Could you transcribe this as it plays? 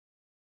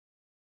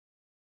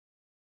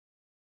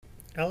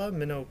Ella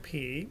Minnow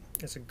Pea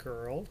is a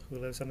girl who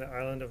lives on the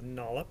island of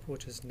Nollop,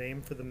 which is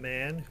named for the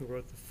man who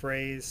wrote the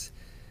phrase,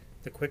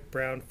 "The quick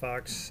brown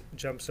fox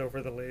jumps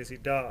over the lazy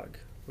dog,"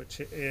 which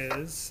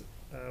is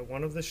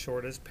one of the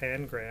shortest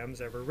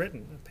pangrams ever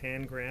written. A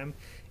pangram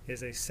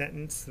is a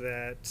sentence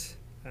that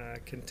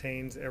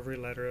contains every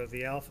letter of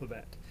the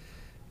alphabet.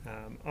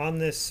 On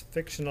this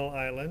fictional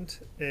island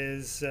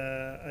is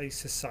a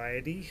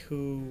society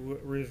who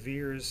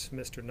reveres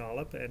Mr.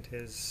 Nollop and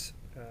his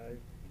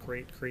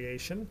great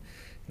creation.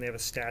 And they have a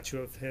statue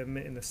of him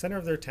in the center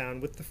of their town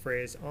with the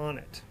phrase on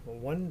it. Well,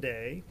 one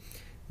day,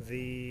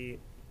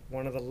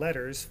 one of the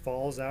letters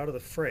falls out of the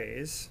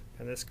phrase,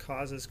 and this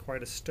causes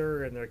quite a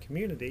stir in their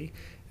community,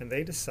 and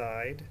they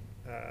decide,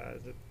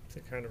 the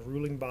kind of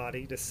ruling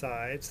body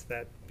decides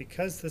that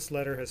because this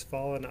letter has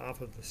fallen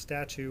off of the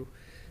statue,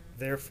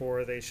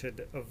 therefore they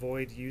should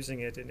avoid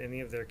using it in any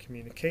of their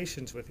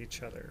communications with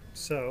each other.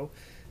 So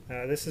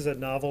this is a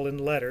novel in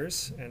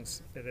letters,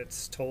 and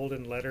it's told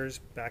in letters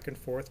back and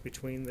forth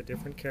between the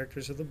different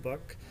characters of the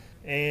book.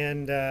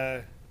 And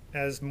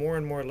as more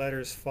and more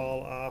letters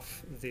fall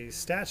off the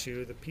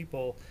statue, the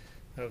people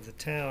of the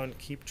town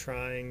keep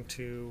trying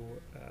to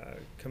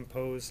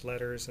compose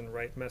letters and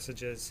write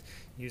messages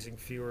using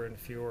fewer and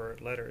fewer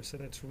letters.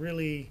 And it's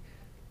really,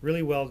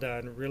 really well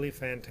done, really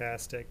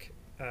fantastic.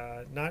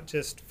 Not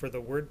just for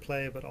the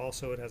wordplay, but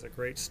also it has a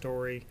great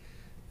story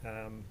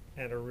and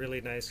a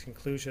really nice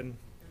conclusion.